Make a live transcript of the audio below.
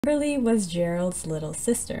Kimberly was Gerald's little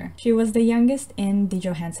sister. She was the youngest in the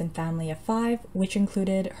Johanssen family of 5, which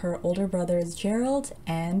included her older brothers Gerald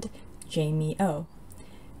and Jamie O.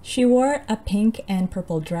 She wore a pink and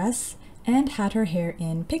purple dress and had her hair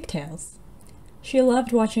in pigtails. She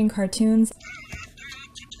loved watching cartoons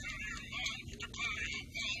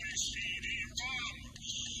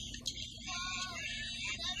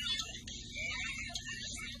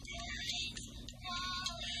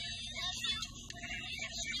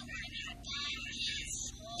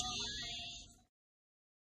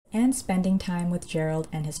and spending time with Gerald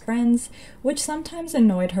and his friends, which sometimes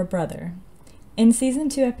annoyed her brother. In Season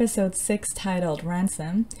 2, Episode 6, titled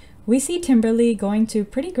Ransom, we see Timberly going to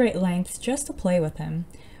pretty great lengths just to play with him.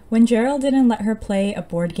 When Gerald didn't let her play a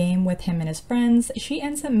board game with him and his friends, she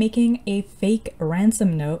ends up making a fake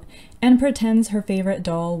ransom note and pretends her favorite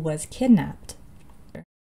doll was kidnapped.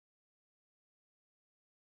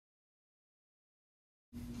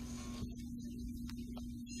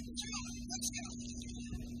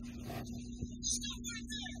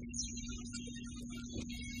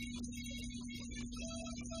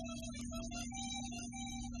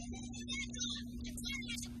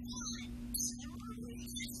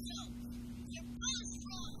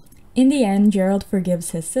 In the end, Gerald forgives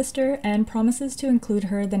his sister and promises to include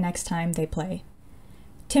her the next time they play.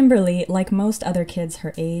 Timberly, like most other kids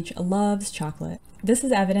her age, loves chocolate. This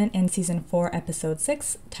is evident in Season 4, Episode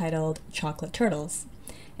 6, titled Chocolate Turtles.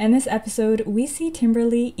 In this episode, we see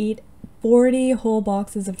Timberly eat 40 whole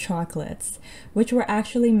boxes of chocolates, which were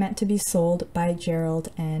actually meant to be sold by Gerald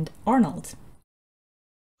and Arnold.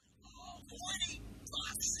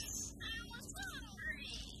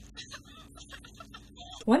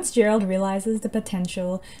 Once Gerald realizes the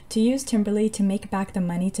potential to use Timberly to make back the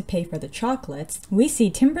money to pay for the chocolates, we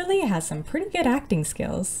see Timberly has some pretty good acting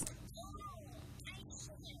skills.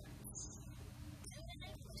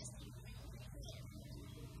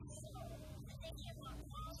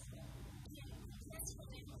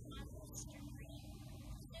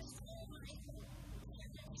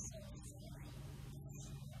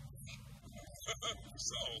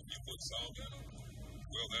 So, you put salt in it?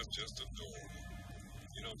 Well, that's just adorable.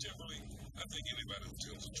 You know, Timberly, I think anybody who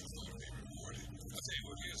tells the truth ought to be rewarded. I'll tell you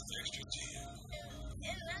what, here's an extra 10.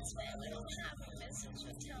 And that's why we don't have a message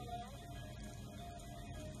with Hello.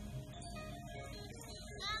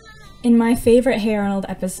 In my favorite Hey Arnold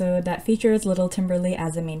episode that features little Timberly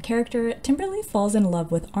as a main character, Timberly falls in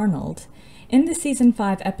love with Arnold. In the Season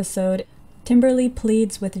 5 episode, Timberly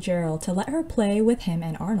pleads with Gerald to let her play with him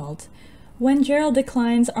and Arnold. When Gerald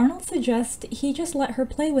declines, Arnold suggests he just let her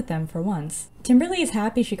play with them for once. Timberly is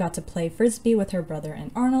happy she got to play Frisbee with her brother and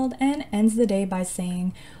Arnold, and ends the day by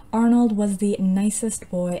saying Arnold was the nicest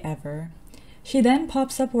boy ever. She then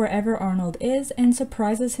pops up wherever Arnold is and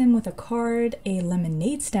surprises him with a card, a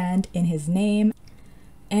lemonade stand in his name,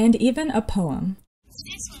 and even a poem.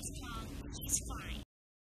 This one's called He's Fine.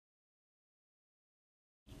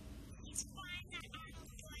 He's fine, that Arnold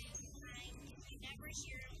boy is fine. You never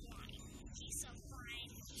hear him whine. He's so fine,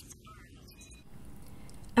 he's Arnold.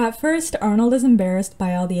 At first, Arnold is embarrassed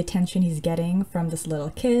by all the attention he's getting from this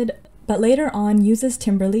little kid, but later on uses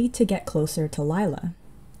Timberly to get closer to Lila.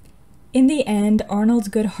 In the end, Arnold's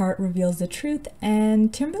good heart reveals the truth,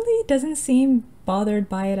 and Timberly doesn't seem bothered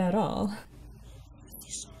by it at all. Do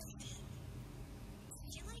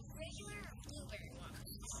you like regular or blueberry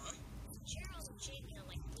ones? Gerald and Jamie don't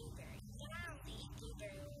like blueberry, but I don't eat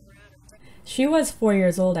blueberry when we're out of bread. She was 4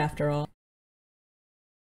 years old after all.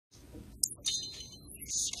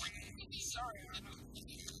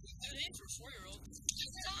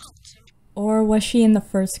 Or was she in the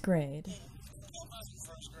first grade?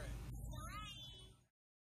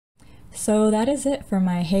 So that is it for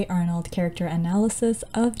my Hey Arnold character analysis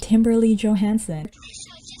of Timberly Johanssen.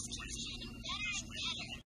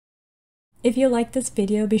 If you liked this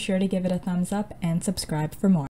video, be sure to give it a thumbs up and subscribe for more.